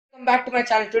Back to my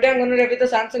channel. Today I'm going to review the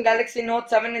Samsung Galaxy Note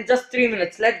 7 in just 3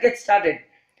 minutes. Let's get started.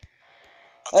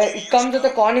 It comes with a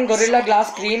Corning Gorilla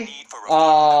Glass screen,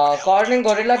 Corning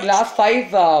Gorilla Glass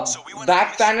 5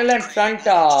 back panel and front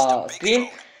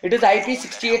screen. It is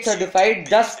IP68 certified,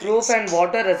 dust proof and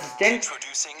water resistant.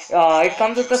 It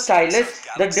comes with a stylus.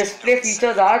 The display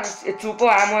features are it's Super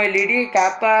AMOLED,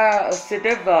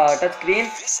 capacitive touchscreen,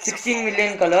 16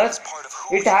 million colors.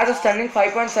 It has a stunning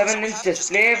 5.7-inch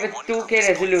display with 2K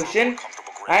resolution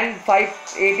and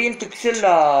 518 pixel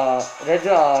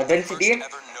density.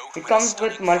 It comes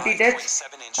with multi-touch,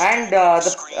 and the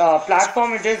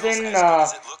platform it is in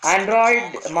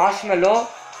Android Marshmallow.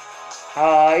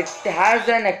 It has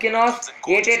an Exynos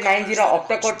 8890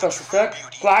 octa-core processor,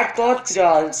 quad-core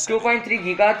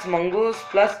 2.3 GHz Mongoose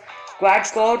plus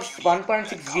quad-core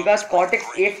 1.6 GHz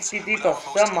Cortex-A53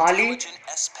 processor, Mali,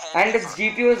 and its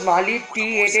GPU is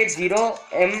Mali-T880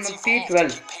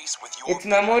 MP12. Its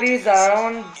memory is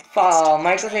around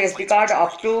microSD card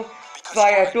up to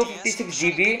 256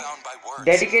 GB,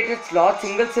 dedicated slot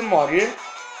single SIM model,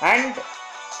 and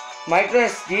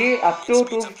microSD up to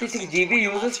 256 GB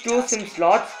uses 2 SIM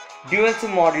slots, dual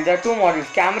SIM model. There are 2 models.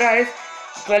 Camera is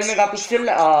 12 megapixel,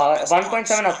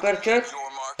 1.7 aperture,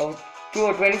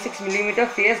 26mm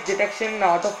face detection,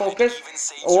 autofocus,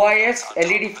 OIS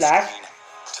LED flash.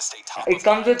 It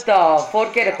comes with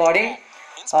 4K recording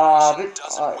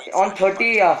on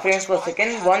 30 frames per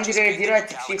second, 1080 at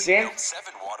 60 frames,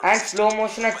 and slow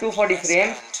motion at 240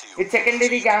 frames. Its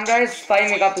secondary camera is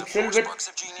 5 megapixel with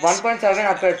 1.7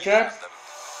 aperture.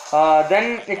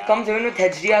 Then it comes even with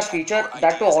HDR feature,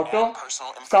 that to auto.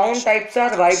 Sound types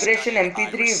are vibration,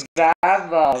 MP3,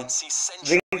 WAV,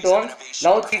 ringtones,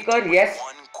 loudspeaker, yes.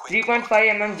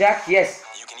 3.5mm jack, yes.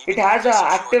 It has a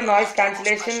active noise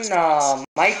cancellation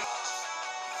mic.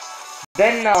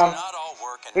 Then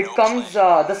it comes,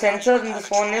 the sensor in this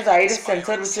phone is iris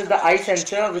sensor, which is the eye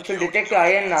sensor, which will detect your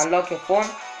eye and unlock your phone.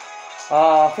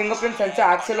 Fingerprint sensor,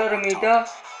 accelerometer,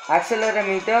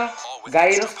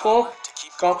 gyroscope,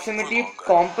 proximity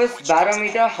compass,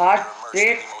 barometer, heart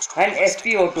rate, and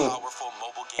SpO2.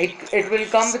 It will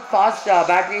come with fast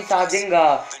battery charging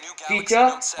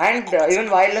feature and even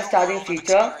wireless charging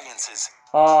feature.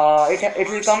 It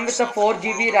will come with a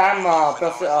 4GB RAM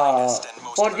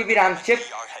 4GB RAM chip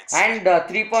and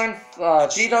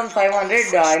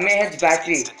 3500 mAh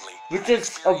battery, which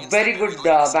is a very good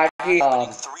battery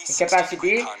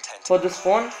capacity for this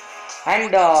phone.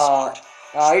 And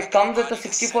it comes with a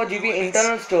 64GB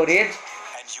internal storage.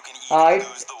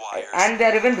 And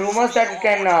there are even rumors that it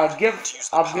can give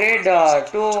upgrade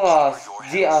to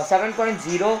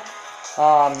 7.0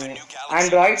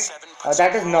 Android,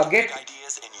 that is Nougat,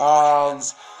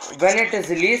 when it is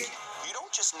released.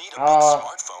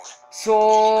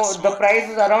 So the price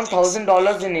is around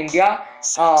 $1,000 in India.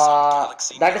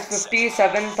 That is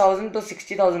 57,000 to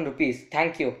 60,000 rupees.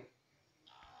 Thank you.